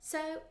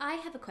So I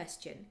have a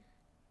question.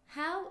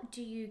 How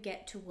do you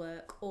get to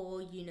work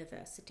or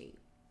university?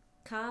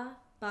 Car,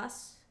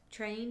 bus,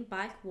 train,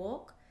 bike,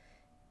 walk?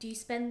 Do you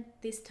spend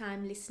this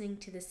time listening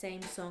to the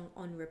same song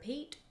on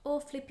repeat or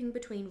flipping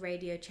between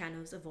radio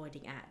channels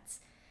avoiding ads?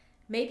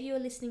 Maybe you're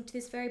listening to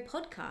this very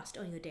podcast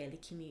on your daily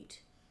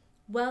commute.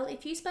 Well,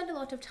 if you spend a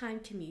lot of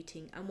time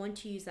commuting and want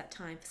to use that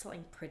time for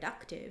something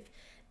productive,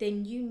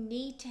 then you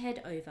need to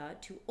head over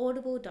to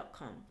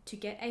audible.com to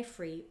get a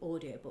free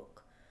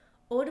audiobook.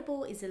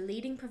 Audible is a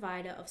leading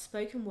provider of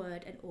spoken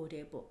word and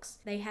audiobooks.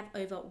 They have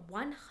over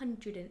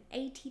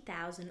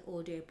 180,000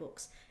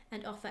 audiobooks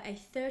and offer a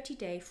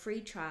 30-day free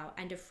trial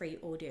and a free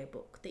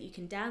audiobook that you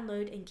can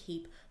download and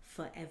keep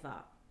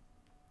forever.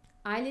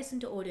 I listen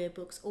to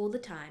audiobooks all the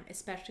time,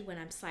 especially when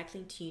I'm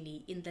cycling to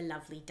uni in the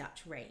lovely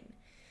Dutch rain.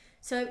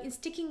 So in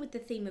sticking with the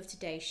theme of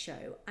today's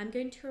show, I'm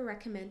going to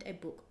recommend a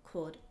book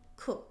called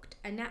Cooked,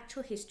 A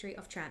Natural History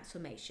of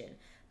Transformation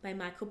by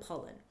Michael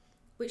Pollan,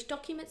 which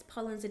documents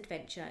Pollan's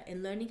adventure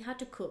in learning how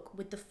to cook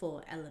with the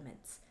 4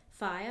 elements: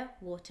 fire,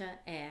 water,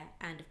 air,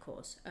 and of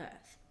course,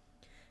 earth.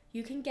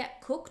 You can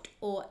get Cooked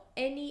or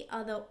any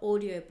other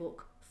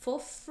audiobook for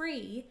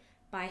free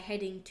by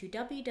heading to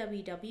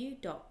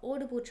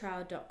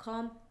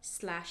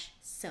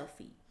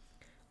www.audibletrial.com/selfie.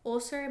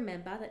 Also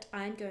remember that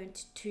I'm going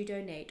to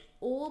donate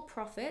all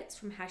profits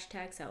from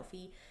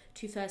 #selfie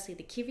to firstly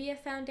the Kivia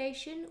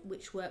Foundation,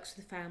 which works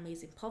with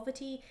families in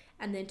poverty,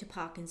 and then to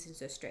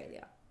Parkinson's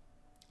Australia.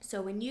 So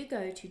when you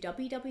go to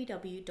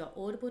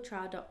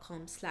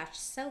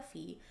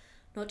www.audibletrial.com/selfie,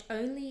 not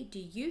only do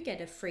you get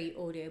a free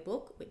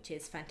audiobook, which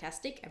is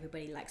fantastic,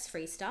 everybody likes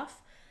free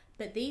stuff,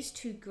 but these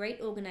 2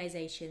 great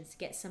organisations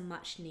get some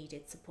much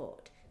needed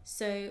support.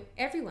 So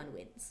everyone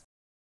wins.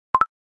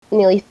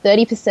 Nearly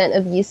 30%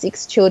 of Year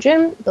 6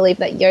 children believe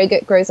that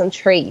yogurt grows on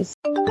trees.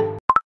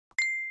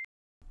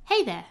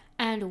 Hey there,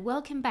 and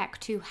welcome back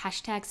to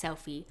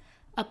 #selfie,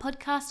 a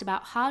podcast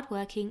about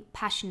hardworking,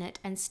 passionate,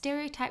 and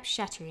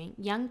stereotype-shattering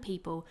young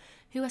people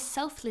who are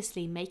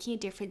selflessly making a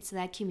difference in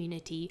their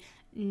community,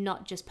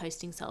 not just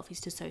posting selfies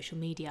to social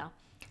media.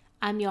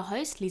 I'm your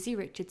host, Lizzie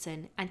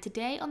Richardson, and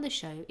today on the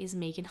show is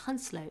Megan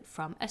Hunslow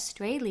from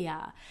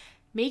Australia.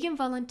 Megan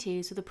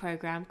volunteers with a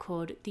program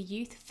called the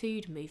Youth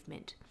Food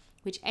Movement,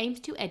 which aims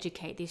to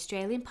educate the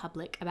Australian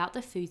public about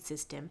the food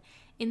system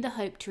in the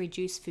hope to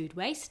reduce food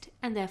waste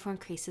and therefore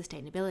increase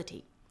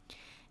sustainability.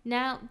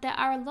 Now, there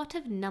are a lot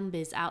of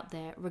numbers out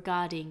there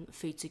regarding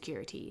food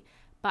security,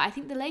 but I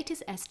think the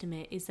latest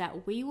estimate is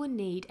that we will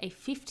need a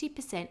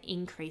 50%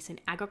 increase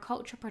in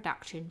agriculture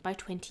production by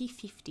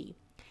 2050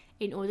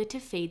 in order to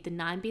feed the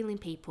 9 billion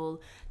people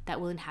that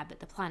will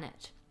inhabit the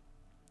planet.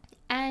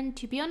 And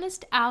to be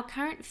honest, our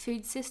current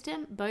food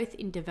system, both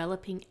in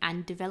developing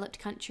and developed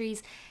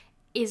countries,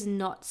 is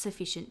not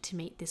sufficient to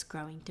meet this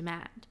growing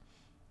demand.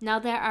 Now,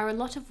 there are a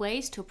lot of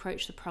ways to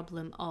approach the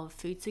problem of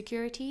food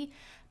security,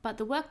 but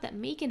the work that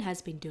Megan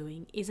has been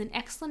doing is an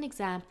excellent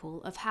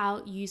example of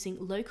how using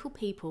local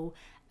people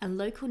and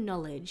local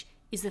knowledge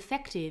is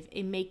effective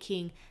in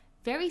making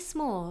very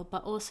small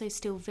but also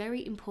still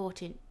very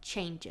important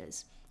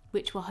changes,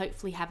 which will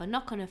hopefully have a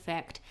knock-on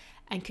effect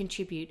and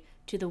contribute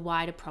to the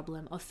wider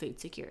problem of food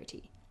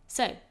security.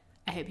 So,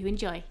 I hope you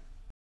enjoy.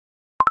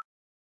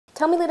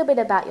 Tell me a little bit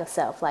about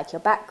yourself, like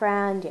your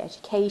background, your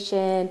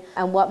education,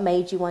 and what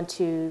made you want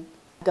to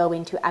go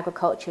into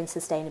agriculture and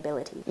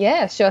sustainability.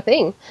 Yeah, sure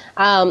thing.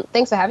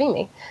 Thanks for having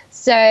me.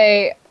 So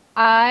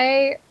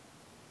I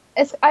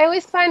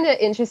always find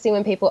it interesting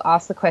when people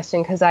ask the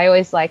question, because I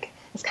always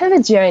it's kind of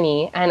a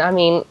journey, and I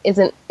mean,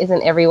 isn't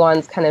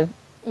everyone's kind of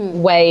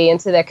way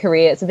into their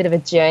career? It's a bit of a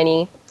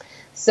journey.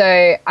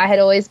 So I had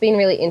always been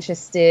really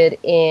interested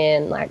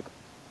in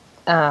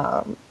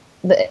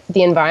the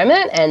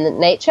environment and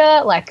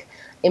nature. Like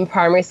in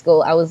primary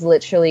school, I was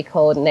literally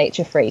called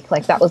Nature Freak.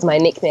 Like that was my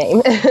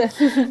nickname.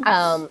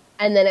 And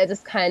then it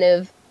just kind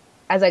of,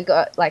 as I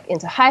got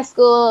into high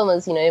school and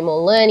was,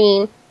 more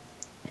learning,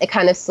 it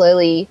kind of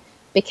slowly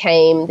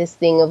became this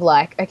thing of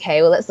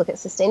okay, well, let's look at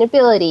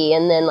sustainability.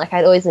 And then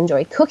I'd always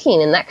enjoyed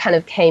cooking, and that kind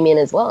of came in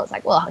as well. It's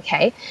well,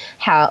 okay,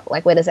 how,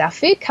 where does our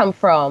food come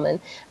from? And,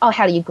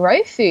 how do you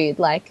grow food?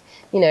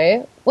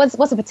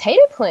 What's a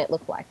potato plant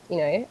look like?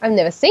 I've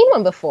never seen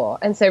one before.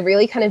 And so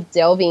really kind of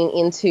delving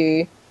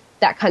into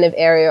that kind of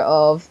area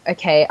of,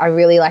 okay, I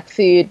really like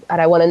food and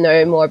I want to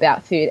know more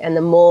about food. And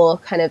the more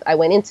kind of I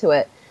went into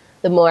it,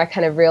 the more I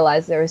kind of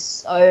realized there is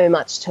so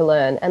much to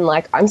learn, and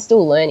I'm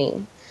still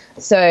learning.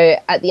 So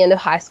at the end of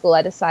high school,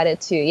 I decided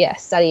to,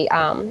 study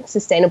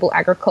sustainable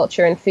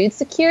agriculture and food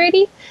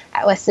security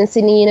at Western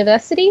Sydney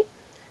University.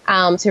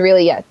 To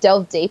really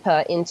delve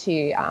deeper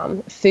into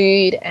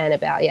food and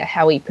about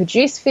how we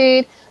produce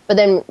food, but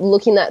then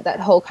looking at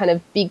that whole kind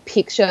of big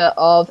picture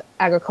of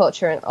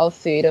agriculture and of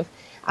food, of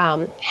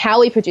how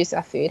we produce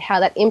our food, how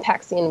that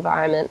impacts the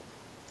environment,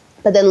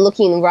 but then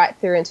looking right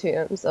through in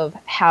terms of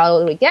how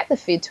do we get the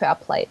food to our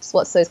plates,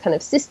 what's those kind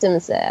of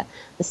systems there,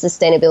 the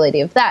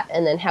sustainability of that,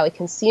 and then how we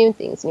consume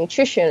things,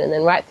 nutrition, and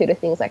then right through to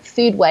things like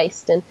food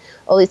waste and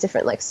all these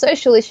different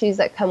social issues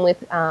that come with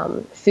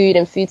food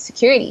and food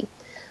security.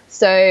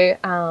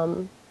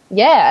 So,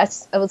 yeah,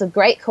 it was a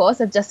great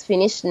course. I've just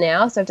finished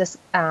now. So I've just,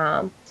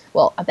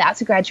 about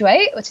to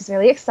graduate, which is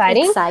really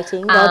exciting.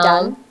 Exciting. Well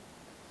done.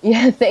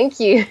 Yeah, thank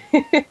you.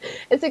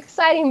 It's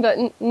exciting but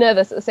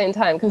nervous at the same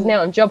time because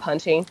now I'm job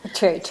hunting.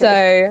 True.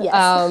 So,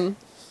 Yes.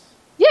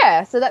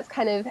 yeah, so that's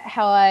kind of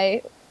how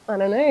I don't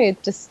know,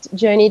 just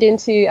journeyed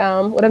into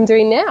what I'm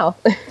doing now.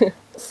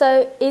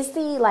 So is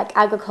the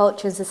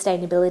agriculture and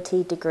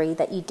sustainability degree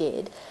that you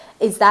did,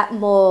 is that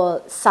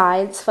more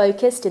science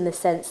focused in the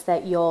sense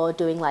that you're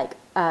doing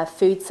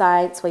food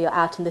science where you're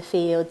out in the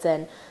fields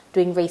and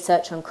doing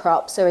research on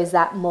crops, or is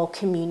that more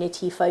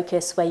community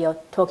focused where you're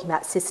talking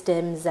about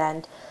systems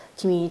and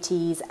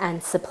communities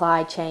and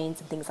supply chains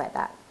and things like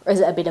that? Or is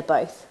it a bit of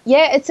both?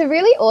 Yeah, it's a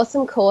really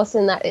awesome course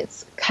in that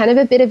it's kind of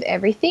a bit of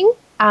everything.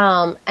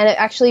 And it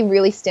actually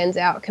really stands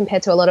out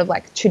compared to a lot of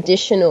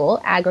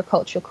traditional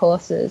agricultural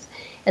courses,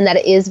 and that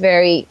it is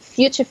very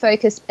future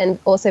focused and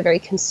also very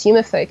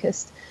consumer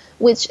focused,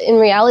 which in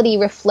reality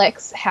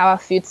reflects how our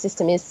food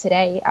system is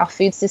today. Our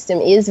food system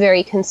is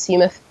very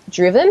consumer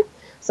driven.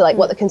 So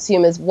what the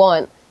consumers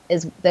want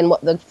is then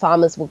what the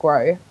farmers will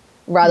grow,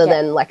 rather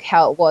than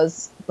how it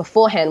was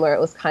beforehand, where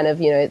it was kind of,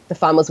 the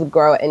farmers would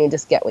grow it and you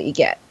just get what you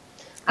get.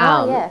 So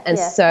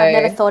I've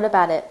never thought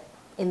about it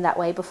in that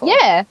way before.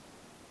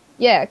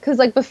 Yeah, because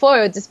before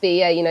it would just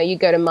be, you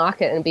go to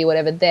market and be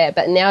whatever there.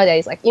 But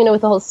nowadays,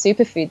 with the whole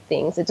superfood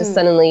things, it just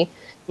suddenly,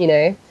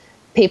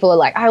 people are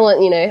like, I want,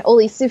 all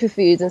these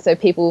superfoods. And so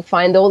people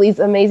find all these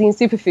amazing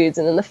superfoods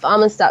and then the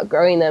farmers start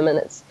growing them and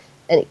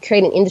it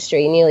create an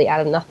industry nearly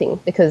out of nothing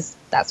because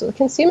that's what the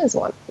consumers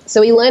want.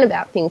 So we learn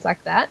about things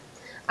like that.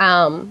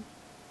 And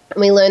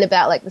we learn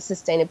about the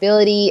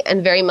sustainability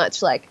and very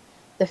much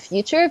the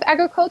future of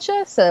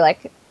agriculture. So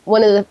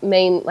one of the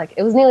main,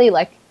 it was nearly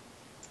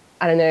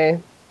I don't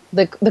know,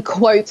 the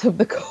quote of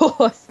the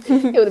course,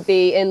 it would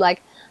be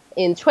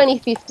in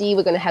 2050,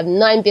 we're going to have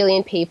 9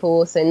 billion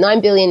people, so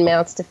 9 billion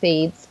mouths to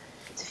feed,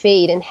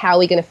 and how are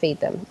we going to feed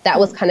them? That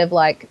was kind of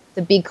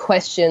the big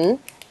question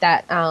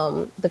that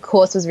the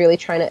course was really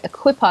trying to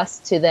equip us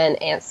to then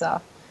answer.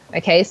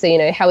 Okay, so,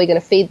 how are we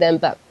going to feed them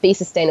but be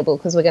sustainable,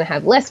 because we're going to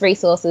have less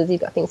resources.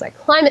 You've got things like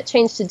climate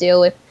change to deal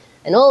with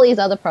and all these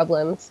other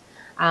problems.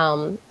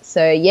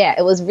 So, yeah,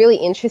 it was really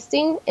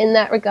interesting in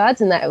that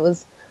regards, and that it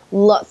was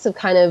lots of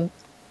kind of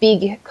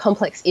big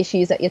complex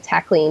issues that you're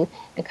tackling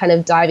and kind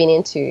of diving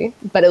into,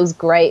 but it was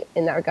great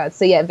in that regard.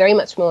 So yeah, very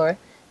much more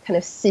kind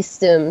of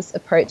systems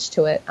approach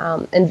to it,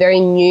 and very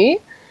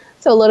new.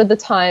 So a lot of the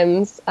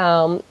times,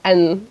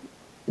 and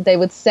they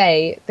would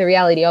say the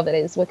reality of it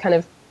is we're kind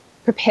of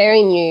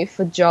preparing you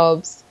for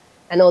jobs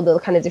and all the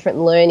kind of different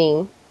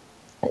learning.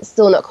 It's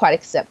still not quite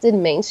accepted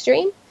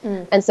mainstream.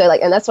 And so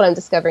and that's what I'm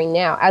discovering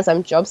now as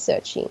I'm job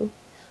searching.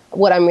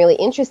 What I'm really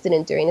interested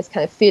in doing is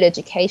kind of food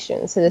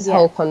education. So this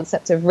whole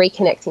concept of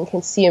reconnecting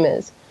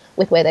consumers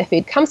with where their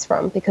food comes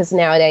from, because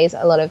nowadays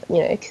a lot of,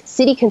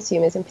 city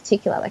consumers in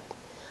particular,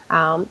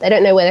 they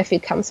don't know where their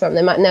food comes from.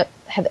 They might not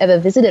have ever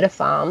visited a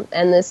farm.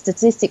 And there's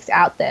statistics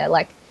out there,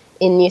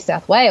 in New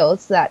South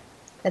Wales, that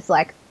it's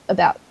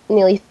about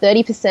nearly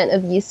 30%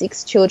 of Year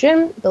 6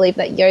 children believe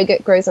that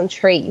yogurt grows on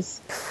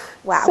trees.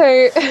 Wow.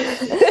 So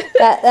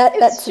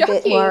that's a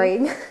bit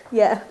worrying.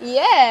 Yeah.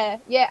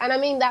 Yeah. And I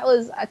mean, that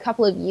was a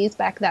couple of years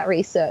back, that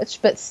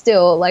research, but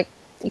still,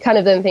 you kind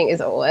of then think,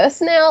 is it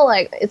worse now?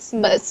 But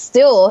it's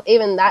still,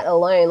 even that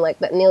alone,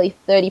 that nearly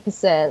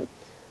 30%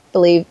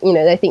 believe,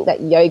 they think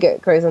that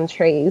yogurt grows on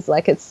trees.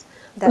 There's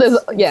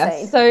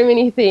insane. So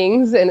many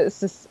things. And it's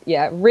just,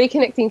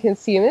 reconnecting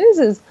consumers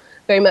is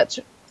very much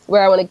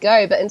where I want to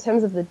go. But in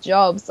terms of the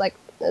jobs,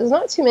 there's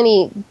not too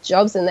many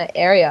jobs in that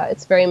area.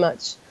 It's very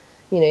much,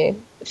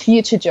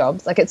 future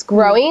jobs. It's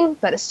growing,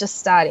 but it's just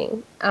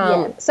starting.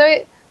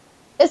 So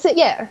it's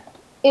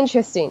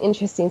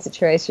interesting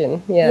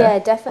situation. Yeah,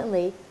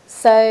 definitely.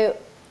 So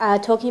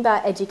talking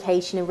about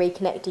education and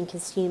reconnecting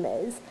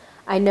consumers,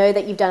 I know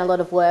that you've done a lot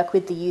of work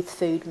with the youth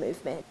food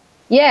movement.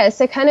 Yeah,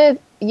 so kind of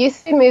youth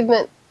food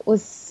movement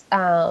was,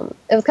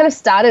 it was kind of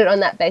started on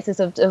that basis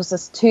of, it was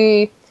just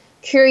two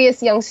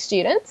curious young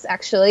students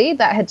actually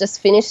that had just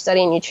finished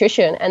studying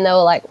nutrition, and they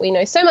were we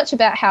know so much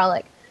about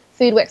how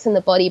food works in the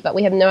body, but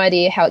we have no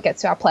idea how it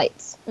gets to our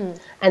plates.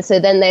 And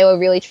so then they were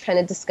really trying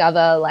to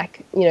discover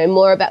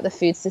more about the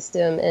food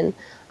system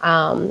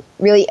and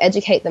really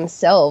educate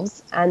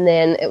themselves. And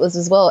then it was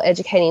as well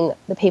educating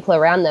the people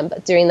around them,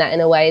 but doing that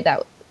in a way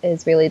that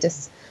is really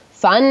just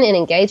fun and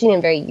engaging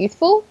and very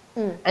youthful.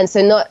 And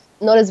so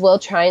not as well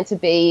trying to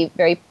be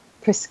very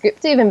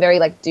prescriptive and very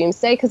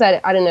doomsday, because I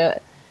don't know,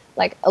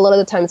 a lot of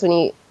the times when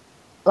you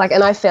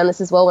and I found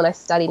this as well when I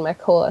studied my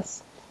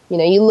course,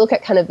 you look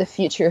at kind of the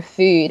future of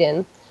food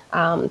and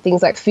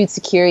things like food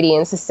security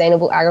and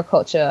sustainable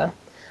agriculture,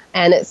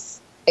 and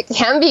it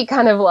can be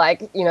kind of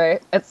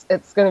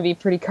it's going to be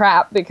pretty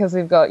crap, because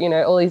we've got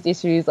all these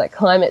issues like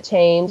climate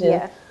change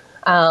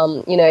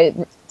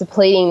and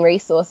depleting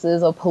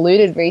resources or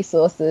polluted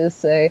resources.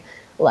 So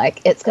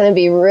it's going to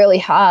be really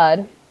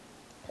hard,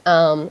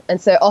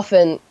 and so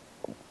often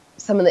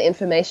some of the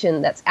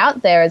information that's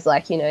out there is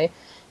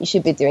you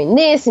should be doing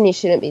this and you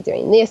shouldn't be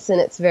doing this. And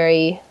it's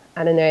very,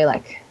 I don't know,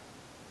 like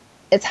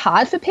it's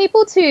hard for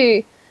people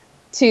to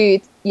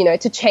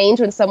change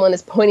when someone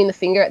is pointing the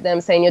finger at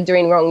them saying you're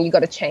doing wrong, you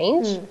got to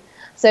change.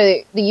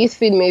 So the youth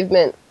food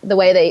movement, the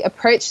way they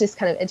approach this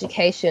kind of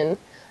education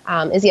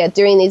is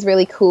doing these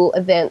really cool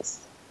events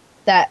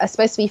that are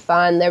supposed to be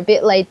fun. They're a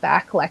bit laid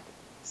back, like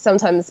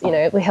sometimes,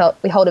 we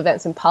hold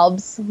events in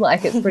pubs,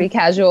 like it's pretty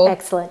casual.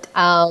 Excellent.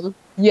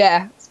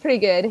 It's pretty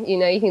good.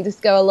 You can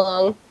just go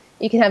along,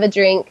 you can have a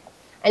drink,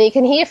 and you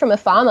can hear from a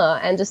farmer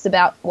and just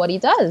about what he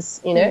does,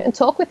 and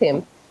talk with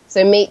him.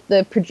 So meet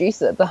the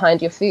producer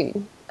behind your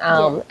food.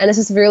 And it's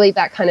just really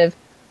that kind of,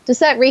 just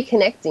that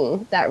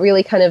reconnecting, that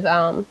really kind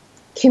of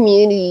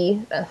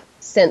community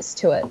sense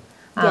to it,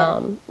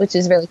 which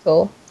is really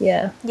cool.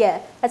 Yeah,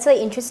 that's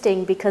really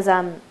interesting because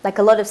like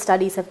a lot of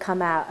studies have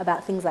come out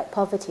about things like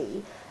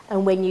poverty,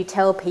 and when you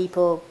tell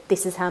people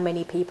this is how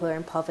many people are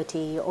in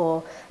poverty,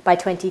 or by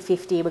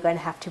 2050 we're going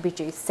to have to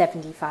produce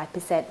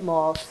 75%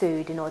 more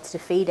food in order to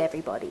feed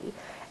everybody,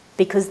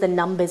 because the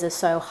numbers are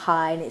so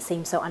high and it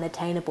seems so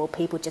unattainable,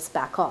 people just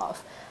back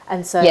off.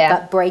 And so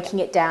but breaking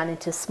it down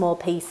into small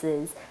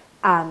pieces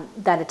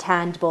that are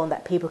tangible and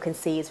that people can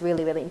see is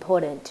really, really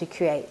important to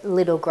create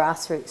little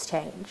grassroots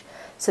change.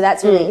 So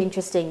that's really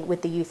interesting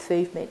with the youth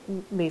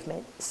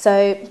movement.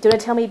 So do you want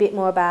to tell me a bit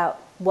more about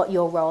what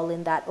your role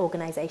in that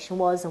organisation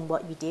was and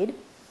what you did?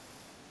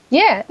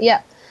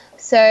 Yeah.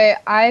 So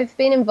I've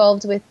been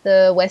involved with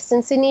the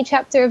Western Sydney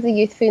chapter of the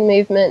youth food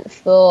movement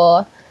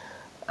for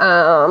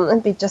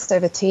it'd be just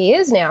over 2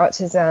 years now,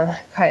 which is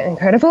quite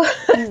incredible.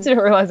 I didn't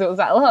realise it was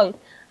that long.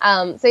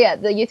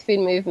 The youth food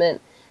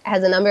movement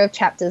has a number of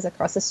chapters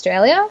across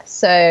Australia.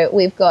 So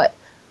we've got,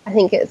 I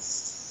think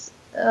it's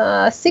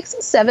 6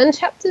 or 7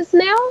 chapters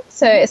now.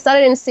 So it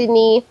started in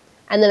Sydney,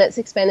 and then it's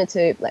expanded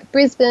to like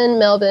Brisbane,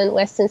 Melbourne,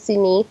 Western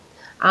Sydney,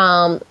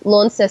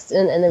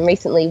 Launceston, and then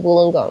recently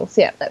Wollongong.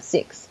 So that's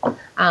 6.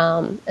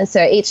 And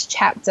so each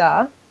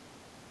chapter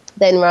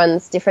then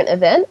runs different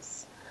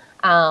events.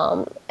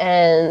 So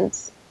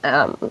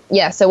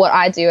what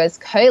I do as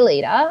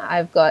co-leader,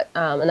 I've got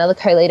another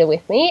co-leader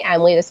with me,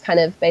 and we just kind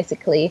of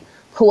basically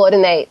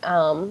coordinate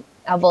our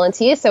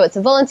volunteers. So it's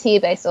a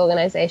volunteer-based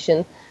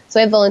organisation. So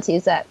we have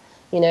volunteers that,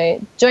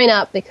 join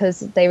up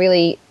because they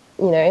really,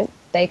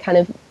 they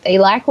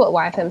like what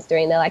YFM's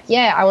doing. They're like,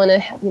 I want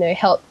to,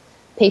 help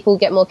people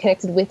get more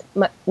connected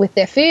with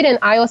their food, and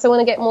I also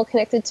want to get more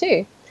connected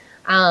too.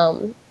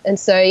 And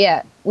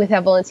so, with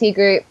our volunteer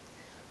group,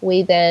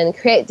 we then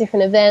create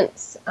different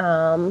events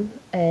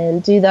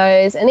and do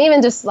those, and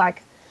even just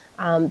like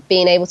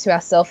being able to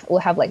ourselves, we'll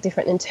have like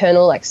different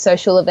internal like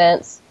social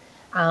events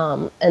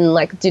and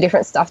like do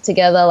different stuff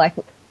together. Like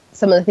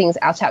some of the things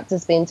our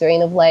chapter's been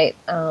doing of late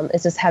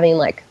is just having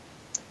like,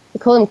 we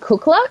call them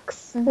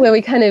cooklucks, where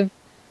we kind of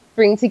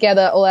bring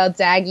together all our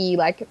daggy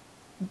like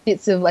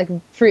bits of like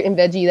fruit and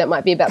veggie that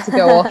might be about to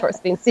go off, or it's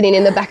been sitting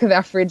in the back of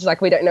our fridge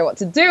like we don't know what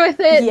to do with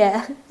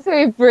it. So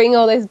we bring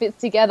all those bits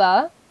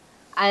together,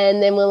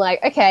 and then we're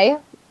like, okay,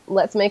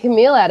 let's make a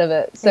meal out of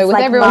it. So it's with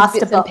like everyone's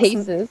bits and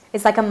pieces.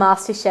 It's like a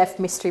MasterChef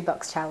mystery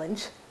box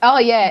challenge. Oh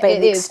yeah,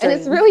 it is. And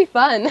it's really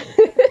fun.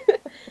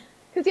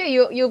 Because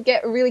you'll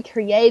get really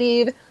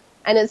creative,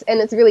 and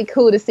it's really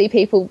cool to see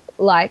people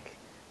like,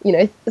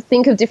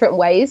 think of different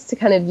ways to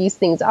kind of use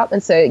things up.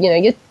 And so,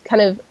 you're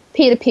kind of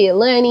peer-to-peer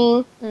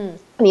learning, and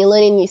you're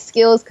learning new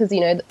skills because,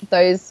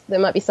 there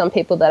might be some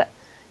people that,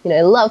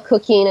 love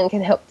cooking and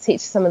can help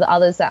teach some of the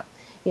others that,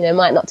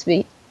 might not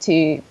be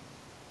too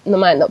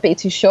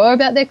sure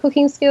about their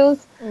cooking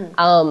skills.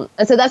 And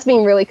so that's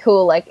been really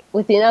cool. Like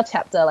within our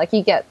chapter, like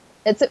you get,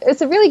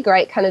 it's a really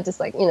great kind of just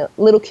like,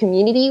 little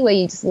community where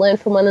you just learn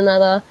from one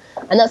another.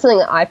 And that's something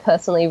that I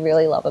personally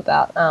really love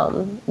about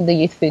the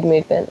youth food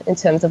movement, in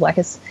terms of like,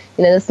 this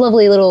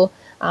lovely little,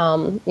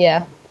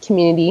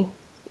 community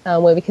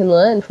where we can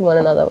learn from one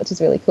another, which is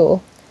really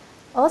cool.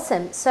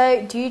 Awesome.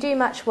 So do you do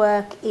much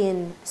work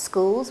in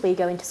schools, where you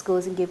go into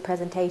schools and give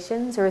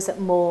presentations, or is it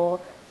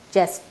more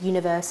just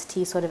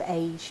university sort of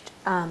aged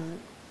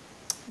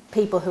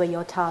people who are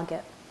your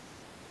target?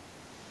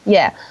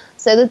 Yeah.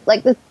 So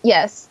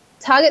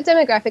target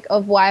demographic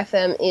of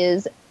YFM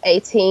is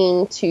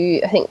 18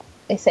 to, I think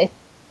they say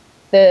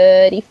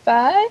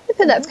 35,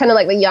 because that's kind of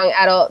like the young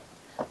adult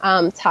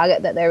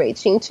target that they're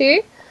reaching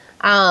to.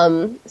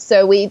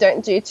 So we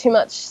don't do too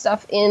much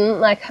stuff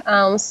in like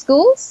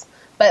schools,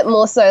 but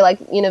more so like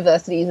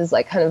universities is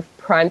like kind of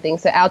prime thing.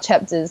 So our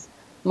chapter's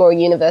more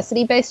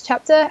university-based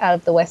chapter out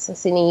of the Western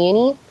Sydney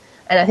Uni,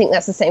 and I think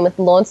that's the same with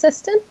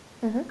Launceston.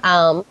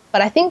 But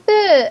I think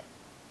I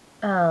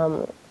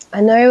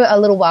know a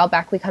little while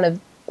back we kind of,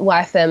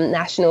 YFM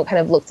National kind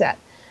of looked at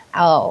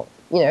our,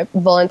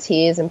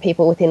 volunteers and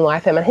people within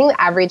YFM. I think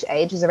the average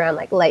age is around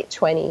like late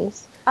 20s.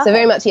 Okay. So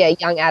very much,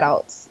 young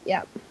adults.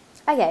 Yeah.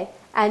 Okay.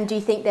 And do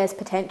you think there's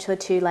potential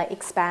to like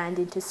expand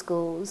into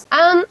schools?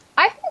 I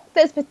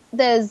think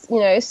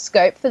there's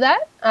scope for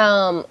that.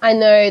 I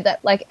know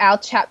that like our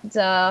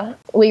chapter,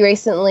 we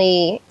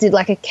recently did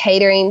like a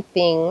catering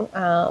thing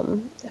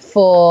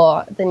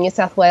for the New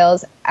South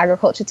Wales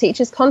Agriculture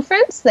Teachers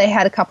Conference. They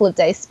had a couple of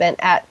days spent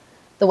at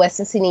the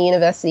Western Sydney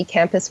University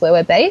campus where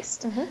we're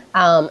based.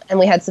 And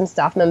we had some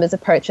staff members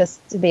approach us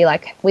to be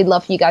like, we'd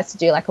love for you guys to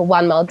do like a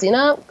 1 mile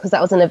dinner, because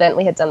that was an event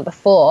we had done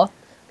before,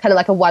 kind of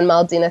like a 1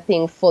 mile dinner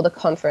thing for the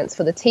conference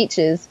for the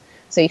teachers.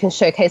 So you can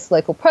showcase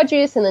local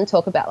produce and then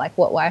talk about like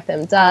what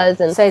YFM does.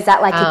 And so is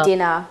that like a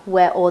dinner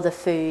where all the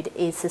food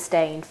is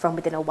sustained from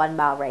within a 1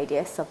 mile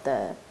radius of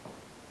the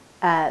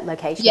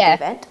location of the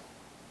event?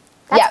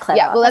 That's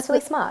clever. Well, that's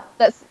really smart.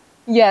 That's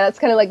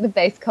kind of like the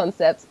base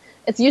concept.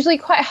 It's usually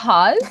quite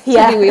hard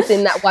to be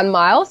within that 1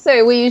 mile.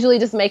 So we usually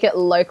just make it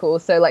local.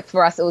 So like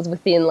for us, it was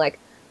within like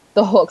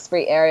the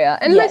Hawkesbury area.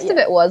 And most of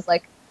it was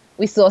like,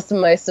 we sourced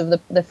most of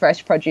the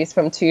fresh produce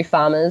from 2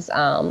 farmers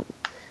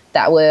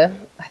that were,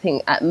 I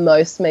think, at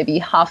most maybe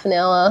half an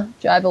hour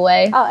drive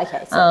away. Oh,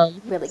 okay. So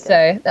really good.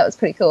 So that was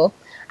pretty cool.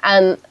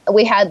 And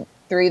we had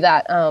through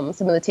that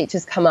some of the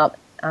teachers come up,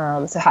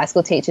 so high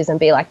school teachers, and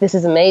be like, this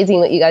is amazing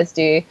what you guys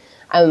do.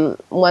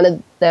 One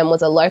of them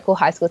was a local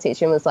high school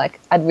teacher and was like,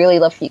 I'd really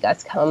love for you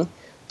guys to come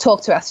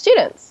talk to our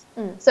students.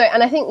 So,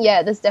 and I think,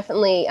 there's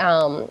definitely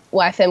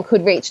YFM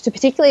could reach to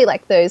particularly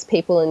like those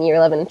people in year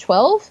 11 and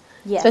 12,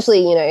 especially,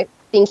 you know,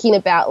 thinking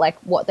about like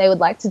what they would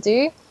like to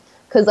do.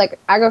 Because like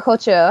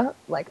agriculture,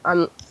 like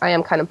I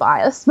am kind of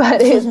biased, but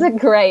it's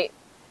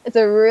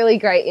a really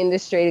great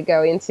industry to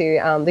go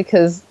into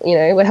because, you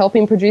know, we're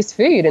helping produce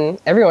food and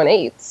everyone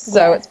eats.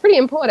 So it's pretty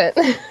important.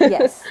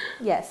 Yes,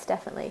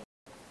 definitely.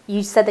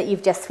 You said that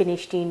you've just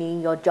finished uni,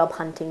 you're job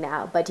hunting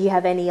now, but do you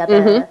have any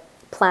other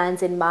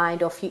plans in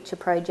mind or future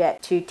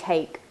project to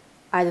take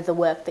either the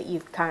work that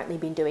you've currently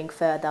been doing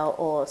further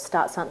or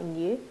start something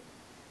new?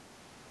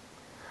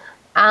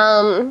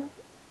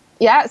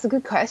 Yeah, it's a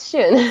good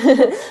question.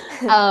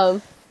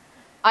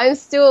 I'm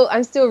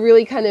still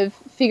really kind of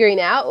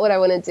figuring out what I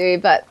want to do,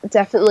 but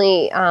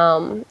definitely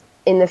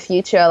in the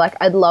future, like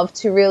I'd love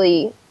to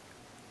really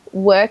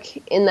work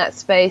in that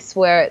space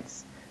where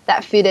it's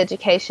that food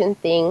education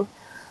thing.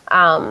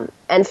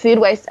 And food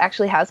waste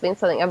actually has been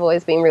something I've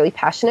always been really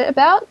passionate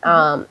about.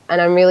 And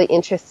I'm really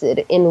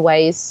interested in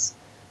ways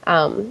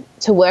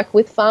to work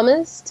with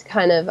farmers to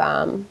kind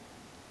of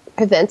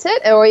prevent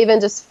it, or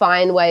even just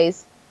find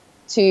ways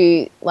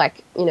to,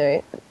 like, you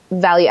know,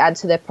 value add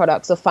to their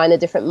products or find a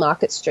different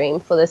market stream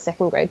for the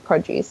second grade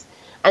produce.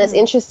 And it's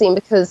interesting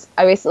because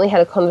I recently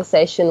had a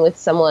conversation with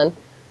someone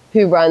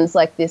who runs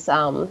like this,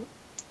 I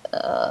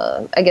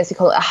guess you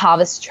call it a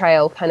harvest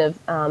trail kind of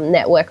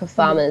network of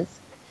farmers.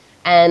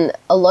 And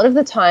a lot of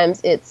the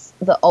times it's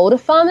the older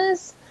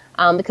farmers,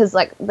 because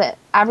like the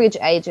average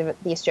age of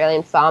the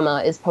Australian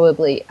farmer is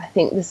probably, I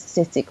think the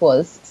statistic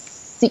was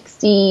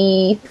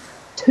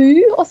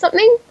 62 or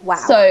something.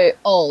 Wow. So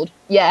old.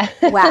 Yeah.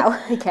 Wow.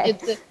 Okay.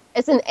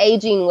 It's an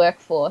aging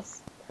workforce.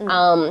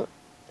 So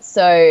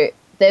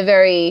they're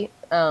very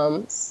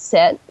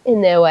set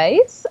in their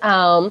ways,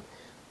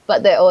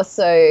 but they're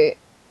also,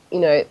 you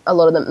know, a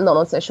lot of them not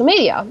on social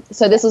media.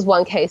 So this was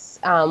one case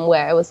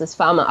where it was this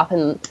farmer up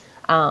in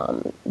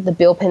the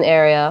Bilpin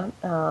area,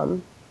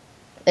 and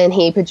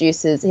he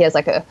has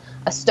like a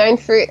stone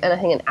fruit and I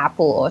think an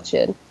apple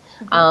orchard.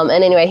 And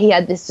anyway, he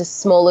had this just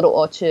small little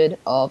orchard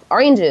of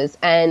oranges,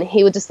 and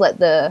he would just let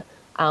the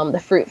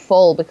fruit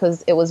fall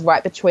because it was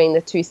right between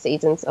the 2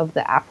 seasons of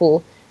the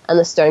apple and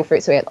the stone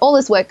fruit. So he had all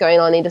this work going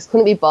on. He just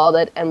couldn't be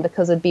bothered, and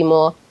because it'd be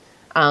more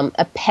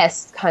a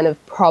pest kind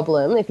of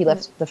problem if he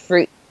left the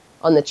fruit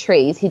on the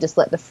trees, he just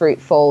let the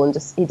fruit fall and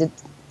he did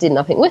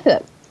nothing with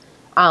it.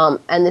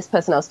 And this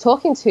person I was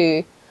talking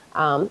to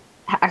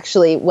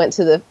actually went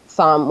to the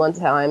farm one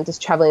time,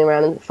 just traveling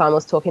around, and the farmer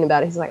was talking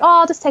about it. He's like,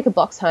 I'll just take a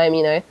box home,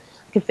 you know, I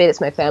can feed it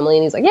to my family.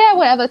 And he's like, yeah,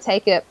 whatever,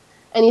 take it.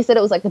 And he said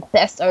it was like the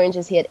best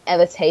oranges he had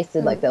ever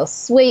tasted. Like they were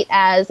sweet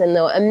as, and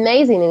they were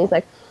amazing. And he's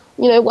like,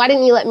 you know, why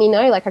didn't you let me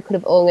know? Like I could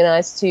have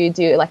organized to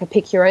do like a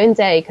pick your own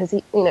day, because,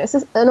 you know, it's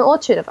just an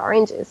orchard of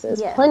oranges.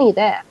 There's plenty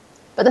there.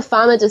 But the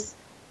farmer just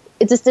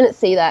didn't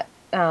see that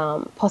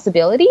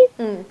possibility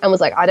and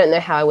was like, I don't know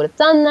how I would have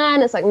done that.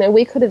 And it's like, no,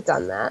 we could have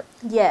done that.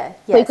 Yeah.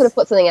 Yes. We could have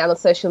put something out on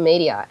social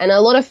media. And a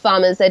lot of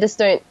farmers, they just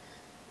don't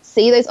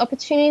see those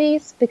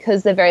opportunities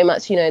because they're very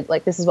much, you know,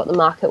 like this is what the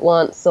market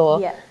wants,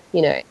 or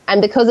you know,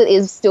 and because it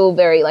is still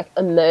very like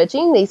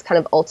emerging, these kind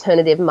of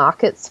alternative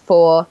markets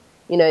for,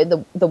 you know,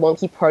 the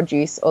wonky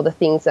produce or the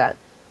things that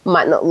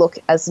might not look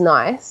as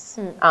nice,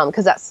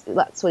 because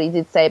that's what he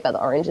did say about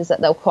the oranges,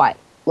 that they were quite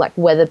like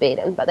weather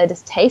beaten, but they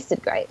just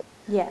tasted great.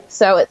 Yeah.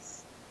 So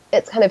it's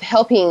kind of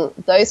helping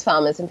those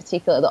farmers, in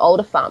particular the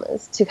older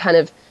farmers, to kind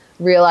of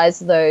realize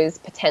those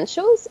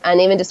potentials and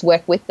even just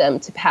work with them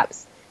to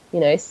perhaps, you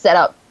know, set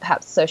up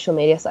perhaps social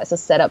media sites or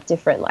set up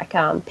different like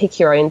pick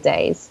your own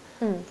days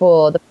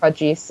for the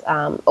produce,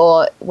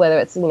 or whether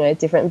it's, you know,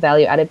 different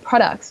value added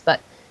products. But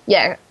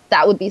yeah,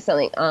 that would be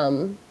something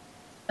I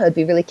would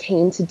be really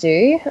keen to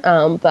do.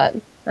 But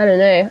I don't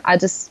know, I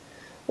just,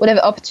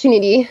 whatever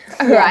opportunity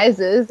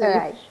arises,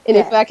 and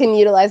if I can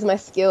utilize my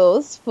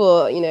skills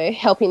for, you know,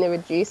 helping to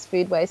reduce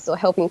food waste or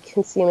helping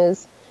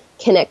consumers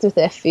connect with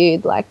their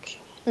food, like,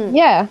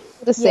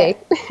 just see.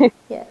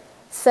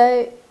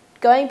 So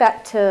going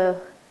back to,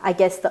 I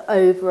guess, the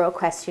overall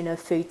question of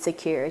food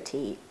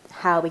security,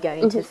 how are we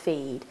going to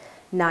feed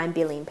 9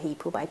 billion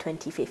people by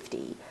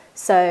 2050?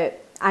 So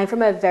I'm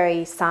from a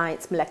very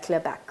science molecular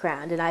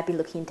background, and I've been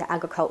looking into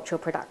agricultural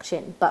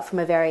production, but from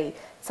a very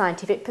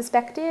scientific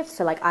perspective.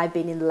 So like I've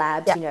been in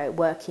labs, you know,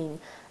 working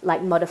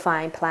like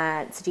modifying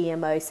plants,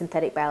 GMO,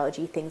 synthetic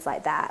biology, things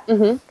like that.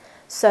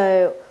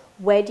 So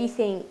where do you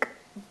think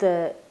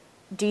do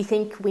you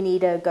think we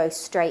need to go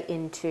straight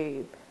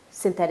into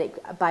synthetic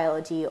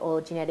biology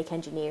or genetic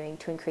engineering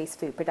to increase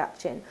food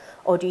production?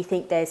 Or do you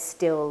think there's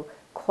still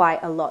quite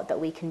a lot that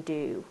we can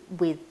do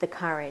with the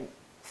current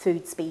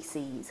food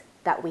species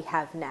that we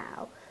have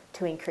now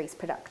to increase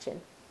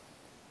production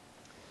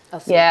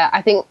of food? Yeah,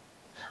 I think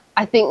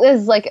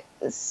there's like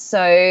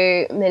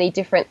so many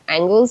different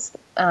angles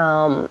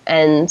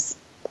and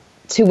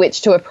to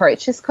which to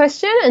approach this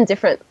question and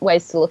different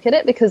ways to look at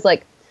it, because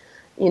like,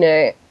 you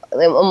know,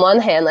 on one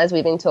hand, as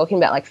we've been talking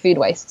about, like food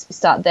waste, you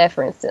start there,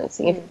 for instance.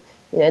 If,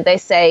 you know, they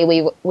say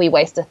we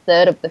waste a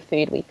third of the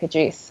food we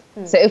produce.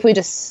 So if we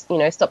just, you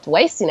know, stopped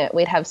wasting it,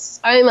 we'd have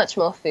so much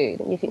more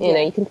food. You can, you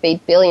know, you can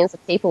feed billions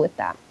of people with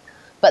that.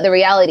 But the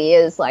reality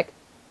is, like,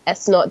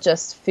 it's not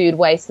just food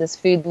waste, there's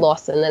food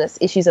loss, and then it's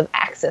issues of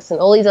access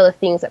and all these other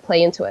things that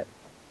play into it.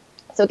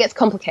 So it gets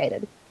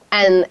complicated.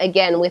 And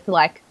again, with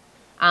like,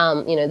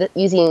 you know,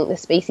 using the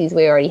species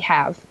we already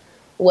have,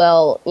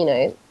 well, you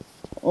know,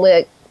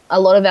 a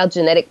lot of our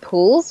genetic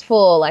pools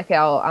for like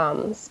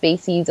our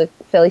species are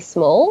fairly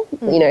small,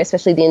 you know,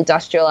 especially the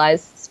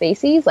industrialized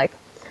species. Like,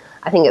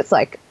 I think it's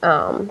like,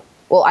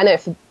 well, I know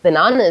for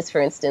bananas, for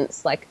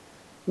instance, like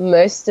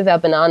most of our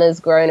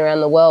bananas grown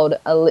around the world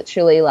are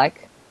literally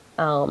like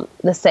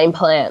the same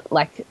plant,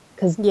 like,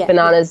 because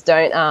bananas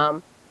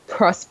don't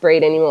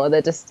crossbreed anymore.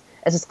 It's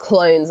just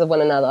clones of one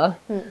another.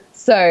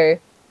 So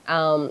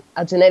our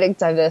genetic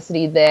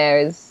diversity there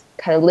is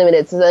kind of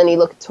limited. So then you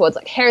look towards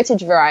like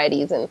heritage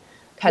varieties and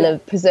kind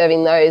of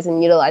preserving those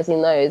and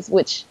utilizing those,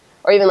 which,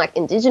 or even like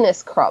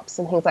indigenous crops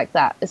and things like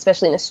that,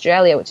 especially in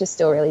Australia, which is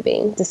still really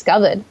being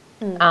discovered.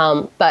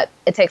 But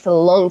it takes a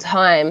long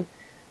time,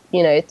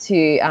 you know,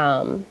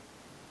 to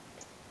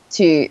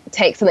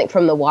take something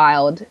from the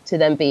wild to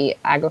then be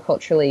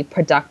agriculturally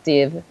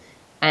productive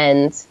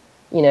and,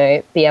 you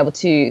know, be able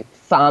to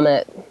farm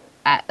it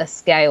at a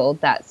scale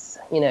that's,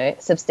 you know,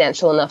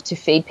 substantial enough to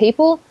feed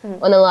people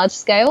on a large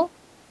scale.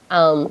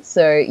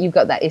 So you've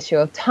got that issue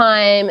of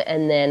time,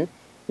 and then,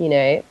 you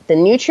know, the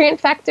nutrient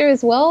factor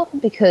as well,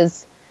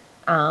 because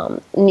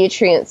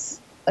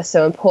nutrients are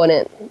so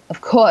important,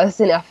 of course,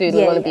 in our food.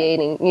 We want to be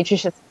eating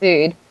nutritious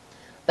food,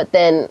 but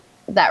then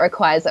that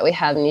requires that we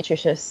have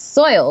nutritious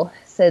soil.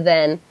 So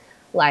then,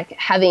 like,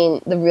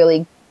 having the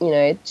really, you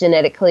know,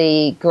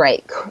 genetically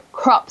great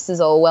crops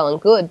is all well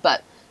and good,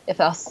 but if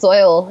our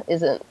soil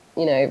isn't,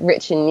 you know,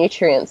 rich in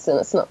nutrients, then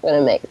it's not going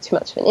to make too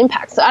much of an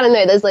impact. So I don't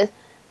know,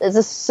 there's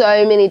just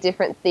so many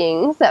different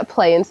things that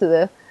play into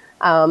the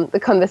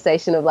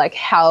conversation of like,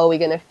 how are we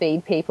going to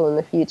feed people in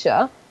the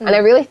future? And I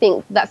really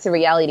think that's the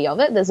reality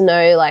of it. There's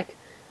no like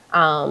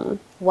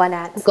one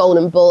answer,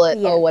 golden bullet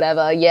or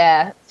whatever,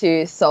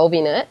 to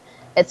solving it.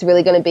 It's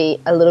really going to be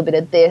a little bit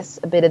of this,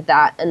 a bit of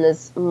that, and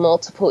there's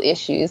multiple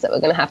issues that we're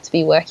going to have to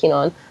be working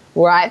on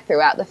right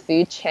throughout the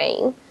food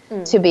chain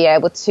to be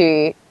able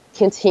to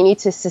continue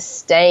to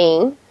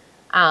sustain,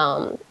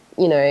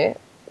 you know,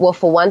 well,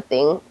 for one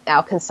thing,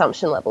 our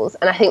consumption levels.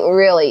 And I think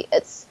really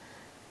that's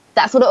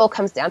what it all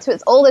comes down to.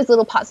 It's all those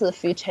little parts of the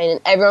food chain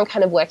and everyone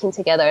kind of working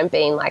together and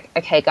being like,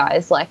 okay,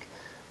 guys, like,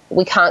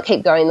 we can't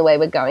keep going the way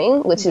we're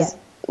going, which is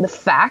the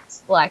fact.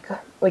 Like,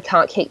 we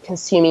can't keep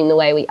consuming the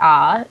way we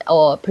are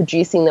or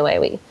producing the way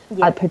we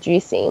are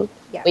producing.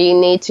 We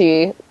need to,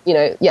 you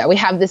know, we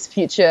have this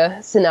future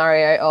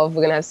scenario of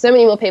we're going to have so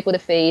many more people to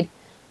feed,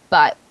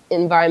 but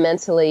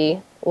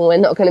environmentally, we're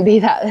not going to be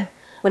that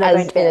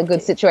as in a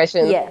good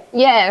situation.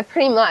 Yeah,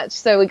 pretty much.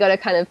 So we got to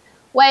kind of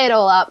weigh it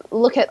all up,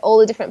 look at all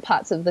the different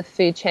parts of the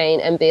food chain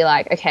and be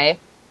like, okay,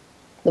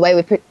 the way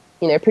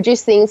we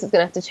produce things is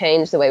going to have to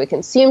change. The way we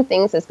consume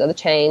things has got to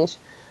change.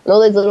 And all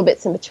those little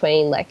bits in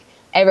between, like,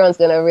 everyone's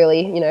going to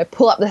really, you know,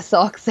 pull up their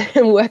socks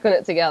and work on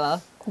it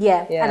together.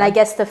 And I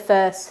guess the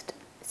first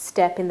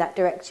step in that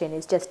direction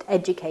is just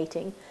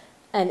educating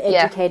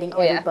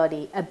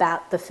everybody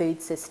about the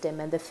food system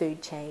and the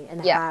food chain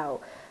and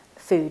how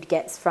food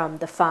gets from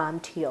the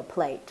farm to your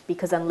plate.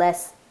 Because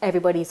unless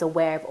everybody's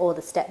aware of all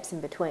the steps in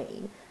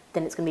between,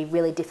 then it's going to be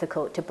really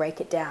difficult to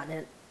break it down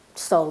and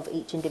solve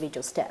each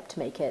individual step to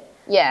make it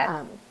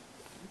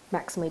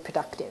maximally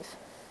productive.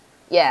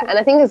 And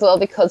I think as well,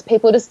 because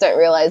people just don't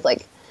realize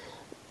like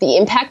the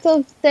impact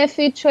of their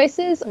food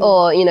choices,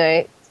 or, you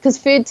know, because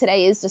food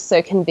today is just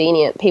so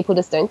convenient, people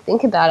just don't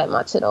think about it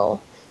much at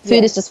all.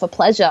 Food is just for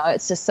pleasure.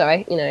 It's just so,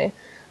 you know,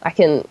 I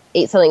can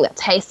eat something that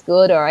tastes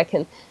good, or I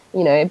can,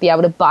 you know, be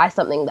able to buy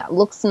something that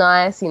looks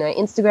nice, you know,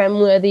 Instagram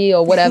worthy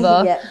or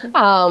whatever.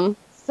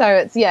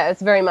 So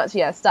it's very much,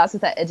 it starts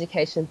with that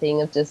education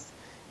thing of just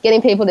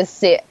getting people to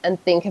sit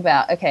and think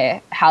about,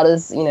 okay, how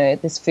does, you know,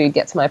 this food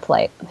get to my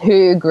plate?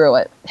 Who grew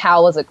it?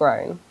 How was it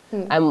grown?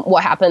 And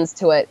what happens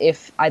to it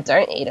if I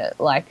don't eat it?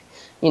 Like,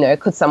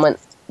 could someone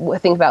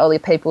think about all the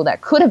people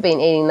that could have been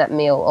eating that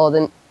meal,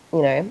 or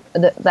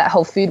that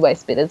whole food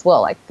waste bit as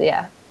well? Like,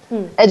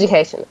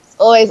 education. It's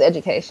always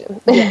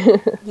education.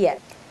 Yeah.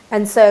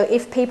 And so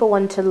if people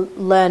want to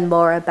learn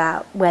more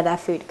about where their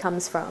food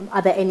comes from,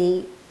 are there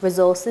any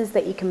resources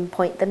that you can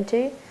point them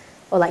to,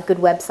 or like good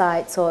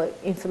websites or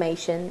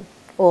information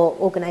or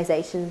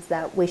organizations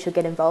that we should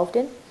get involved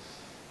in?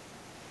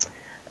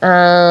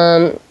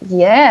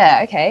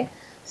 Okay.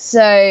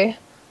 So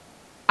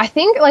I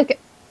think like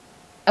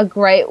a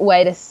great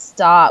way to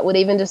start would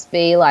even just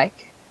be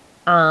like,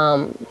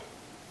 perhaps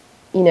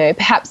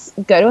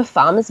go to a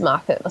farmer's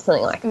market or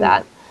something like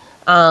that.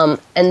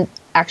 And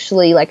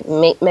actually like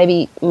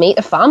maybe meet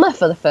a farmer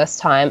for the first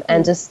time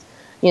and just,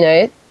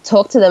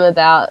 talk to them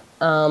about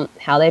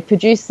how they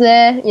produce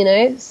their,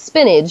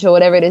 spinach or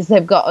whatever it is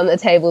they've got on the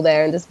table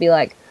there, and just be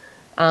like,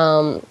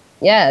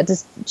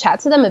 just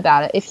chat to them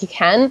about it. If you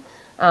can,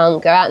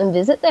 go out and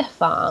visit their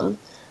farm.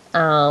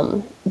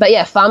 But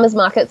yeah, farmers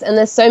markets, and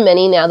there's so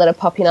many now that are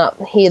popping up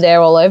here,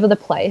 there, all over the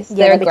place.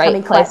 Yeah, they're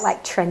becoming quite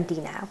like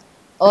trendy now.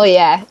 Oh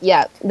yeah.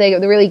 They're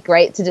really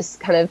great to just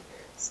kind of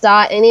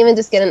start and even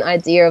just get an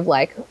idea of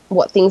like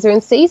what things are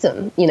in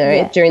season,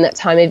 during that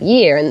time of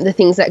year, and the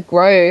things that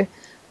grow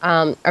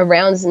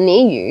around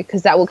near you,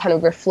 because that will kind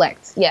of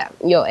reflect,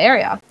 your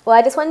area. Well,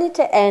 I just wanted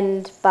to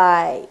end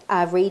by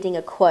reading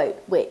a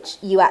quote which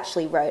you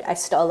actually wrote. I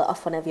stole it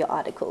off one of your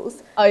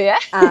articles. Oh, yeah?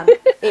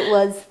 It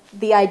was,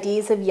 "The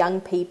ideas of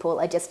young people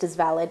are just as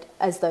valid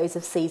as those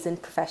of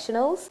seasoned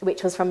professionals,"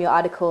 which was from your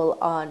article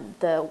on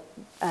the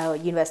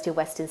University of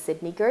Western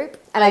Sydney group.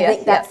 And I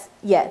think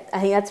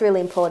that's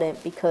really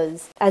important,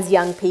 because as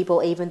young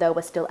people, even though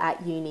we're still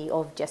at uni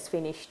or just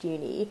finished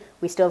uni,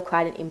 we still have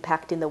quite an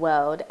impact in the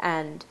world,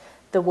 and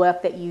the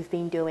work that you've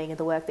been doing and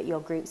the work that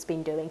your group's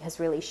been doing has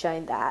really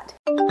shown that.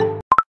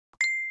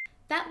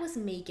 That was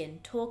Megan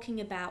talking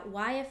about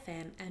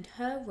YFM and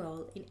her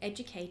role in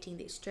educating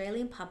the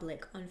Australian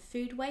public on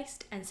food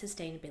waste and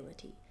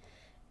sustainability.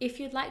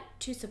 If you'd like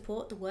to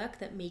support the work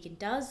that Megan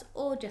does,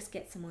 or just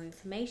get some more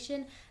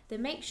information,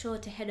 then make sure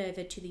to head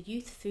over to the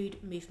Youth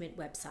Food Movement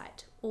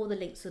website. All the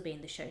links will be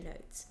in the show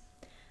notes.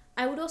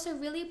 I would also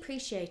really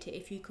appreciate it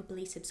if you could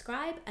please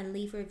subscribe and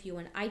leave a review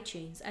on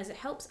iTunes, as it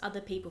helps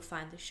other people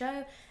find the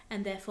show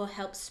and therefore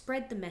helps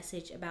spread the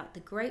message about the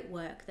great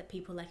work that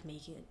people like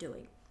Megan are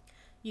doing.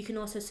 You can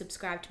also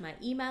subscribe to my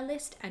email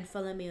list and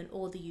follow me on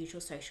all the usual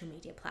social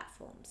media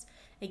platforms.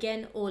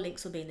 Again, all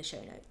links will be in the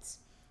show notes.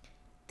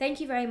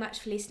 Thank you very much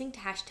for listening to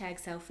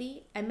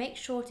 #Selfie, and make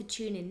sure to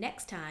tune in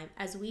next time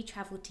as we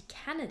travel to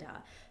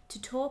Canada to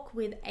talk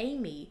with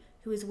Amy,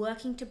 who is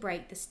working to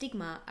break the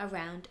stigma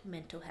around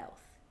mental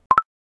health.